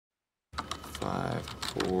5,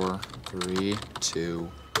 4, 3,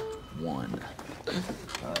 2, 1.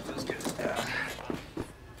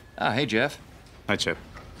 Hey, Jeff. Hi, Chip.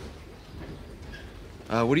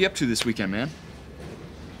 What are you up to this weekend, man?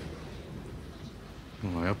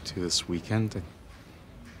 What am I up to this weekend?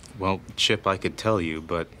 Well, Chip, I could tell you,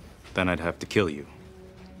 but then I'd have to kill you.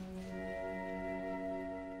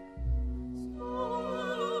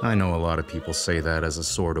 I know a lot of people say that as a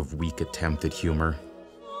sort of weak attempt at humor,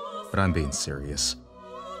 but I'm being serious.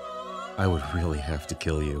 I would really have to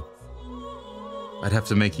kill you. I'd have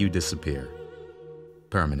to make you disappear.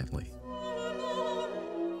 Permanently.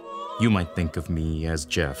 You might think of me as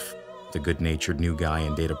Jeff, the good-natured new guy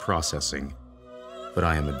in data processing, but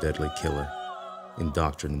I am a deadly killer,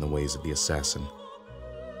 indoctrinated in the ways of the assassin.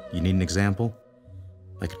 You need an example?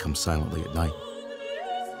 I could come silently at night.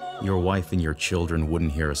 Your wife and your children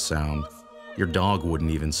wouldn't hear a sound. Your dog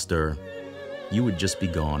wouldn't even stir. You would just be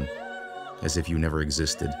gone, as if you never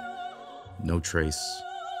existed. No trace,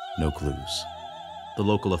 no clues. The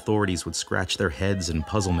local authorities would scratch their heads in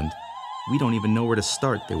puzzlement. "We don't even know where to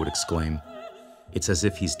start," they would exclaim. It's as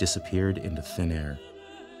if he's disappeared into thin air.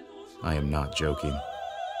 I am not joking.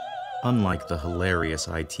 Unlike the hilarious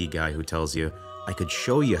IT guy who tells you, "I could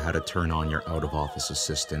show you how to turn on your out-of-office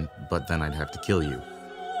assistant, but then I'd have to kill you."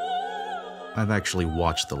 I've actually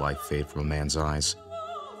watched the life fade from a man's eyes.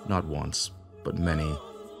 Not once, but many,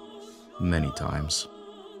 many times.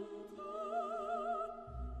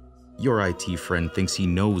 Your IT friend thinks he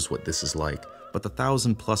knows what this is like, but the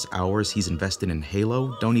 1,000+ hours he's invested in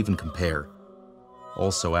Halo don't even compare.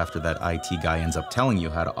 Also, after that IT guy ends up telling you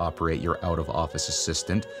how to operate your out-of-office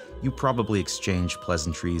assistant, you probably exchange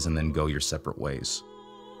pleasantries and then go your separate ways.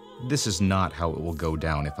 This is not how it will go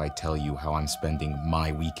down if I tell you how I'm spending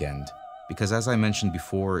my weekend. Because as I mentioned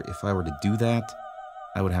before, if I were to do that,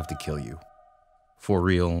 I would have to kill you. For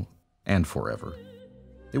real and forever.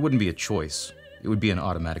 It wouldn't be a choice. It would be an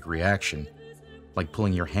automatic reaction. Like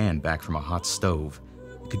pulling your hand back from a hot stove.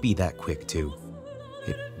 It could be that quick, too.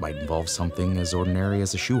 It might involve something as ordinary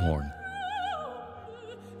as a shoehorn.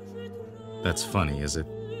 That's funny, is it?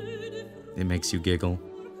 It makes you giggle?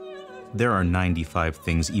 There are 95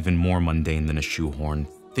 things even more mundane than a shoehorn.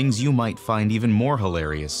 Things you might find even more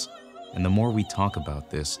hilarious. And the more we talk about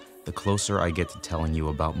this, the closer I get to telling you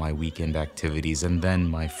about my weekend activities, and then,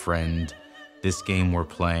 my friend, this game we're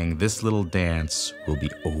playing, this little dance, will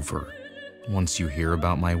be over. Once you hear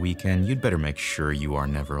about my weekend, you'd better make sure you are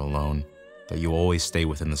never alone, that you always stay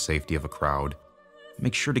within the safety of a crowd.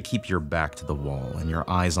 Make sure to keep your back to the wall and your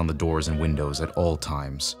eyes on the doors and windows at all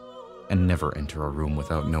times, and never enter a room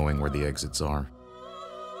without knowing where the exits are.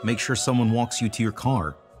 Make sure someone walks you to your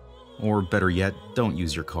car. Or better yet, don't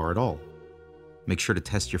use your car at all. Make sure to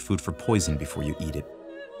test your food for poison before you eat it.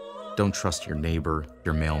 Don't trust your neighbor,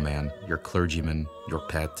 your mailman, your clergyman, your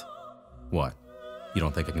pet. What? You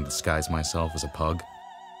don't think I can disguise myself as a pug?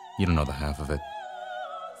 You don't know the half of it.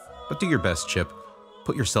 But do your best, Chip.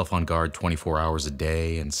 Put yourself on guard 24 hours a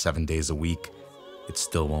day and 7 days a week. It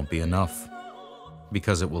still won't be enough.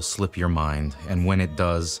 Because it will slip your mind, and when it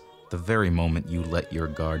does, the very moment you let your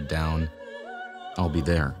guard down, I'll be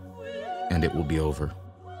there. And it will be over.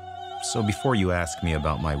 So before you ask me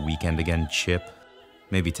about my weekend again, Chip,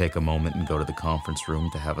 maybe take a moment and go to the conference room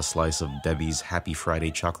to have a slice of Debbie's Happy Friday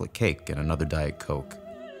chocolate cake and another Diet Coke.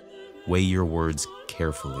 Weigh your words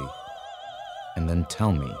carefully, and then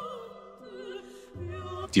tell me.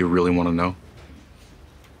 Do you really want to know?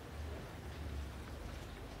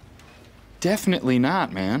 Definitely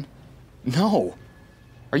not, man. No.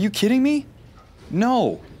 Are you kidding me?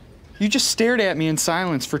 No. You just stared at me in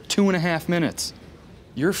silence for 2.5 minutes.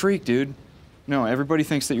 You're a freak, dude. No, everybody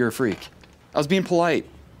thinks that you're a freak. I was being polite.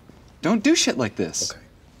 Don't do shit like this. Okay.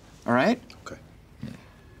 All right? Okay.